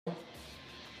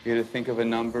You gotta think of a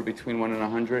number between 1 and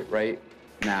 100 right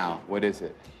now. What is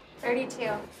it?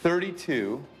 32.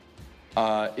 32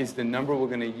 is the number we're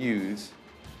gonna use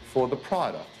for the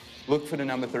product. Look for the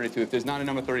number 32. If there's not a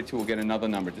number 32, we'll get another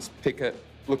number. Just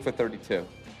look for 32.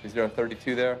 Is there a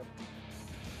 32 there?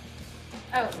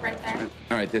 Oh, it's right there.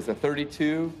 All right, there's a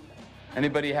 32.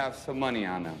 Anybody have some money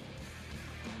on them?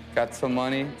 Got some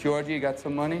money? Georgie, you got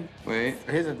some money? Wait.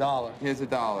 Here's $1. Here's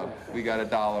 $1. We got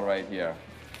 $1 right here.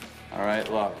 All right,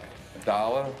 look,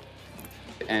 $1.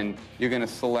 And you're gonna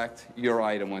select your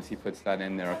item once he puts that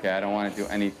in there, okay? I don't wanna do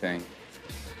anything.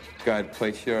 Go ahead,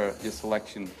 place your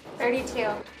selection. 32.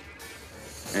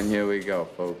 And here we go,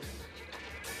 folks.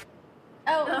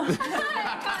 Oh.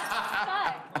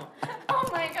 Oh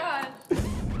my God.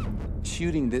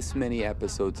 Shooting this many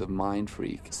episodes of Mind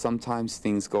Freak, sometimes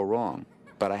things go wrong.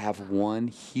 But I have one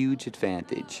huge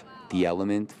advantage, the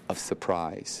element of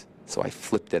surprise. So I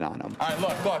flipped it on him. All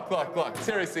right, look.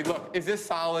 Seriously, look. Is this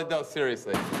solid, though?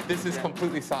 Seriously. This is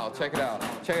completely solid. Check it out.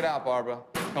 Check it out, Barbara.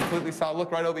 Completely solid.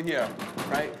 Look right over here.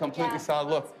 Right? Completely solid.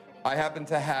 Look, I happen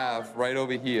to have right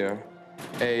over here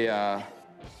a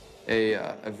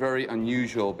very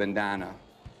unusual bandana.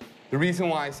 The reason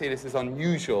why I say this is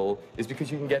unusual is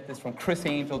because you can get this from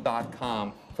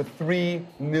ChrissAngel.com for $3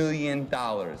 million.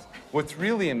 What's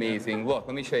really amazing, look,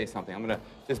 let me show you something. I'm gonna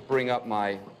just bring up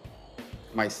my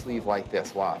sleeve like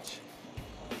this, watch.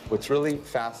 What's really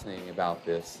fascinating about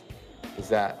this is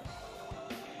that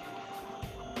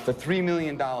for $3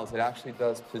 million, it actually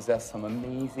does possess some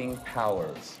amazing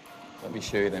powers. Let me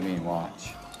show you what I mean,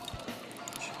 watch.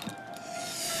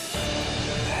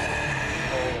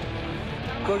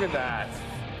 Look at that.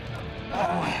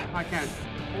 Oh, I can't.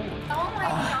 Oh my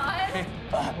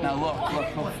God. Now look.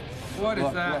 What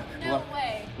is that? No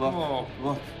way. Look.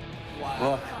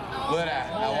 Wow. Look at that.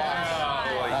 Now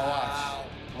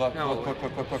watch.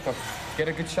 Look. Get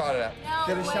a good shot of that. No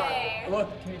Get a way. shot.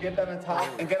 Look, can you get that on top?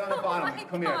 And get on the bottom.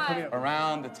 Come here.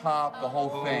 Around the top, the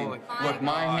whole thing. Look,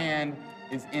 my hand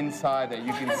is inside there.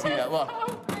 You can see that. Look.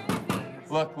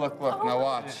 Look. Now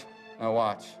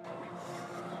watch.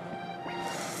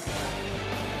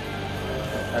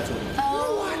 That's what it is.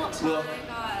 Oh Look. my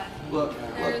God. Look.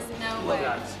 There's no way.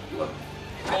 Look.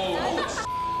 Oh.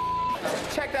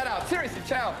 Check that out. Seriously,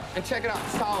 check it out.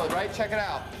 Solid, right? Check it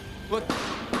out. Look.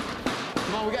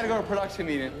 Come on, we gotta go to a production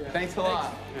meeting. Thanks a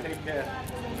lot. Take care.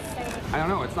 I don't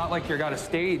know. It's not like you got a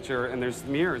stage and there's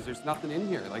mirrors. There's nothing in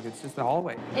here. Like, it's just a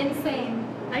hallway. Insane.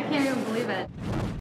 I can't even believe it.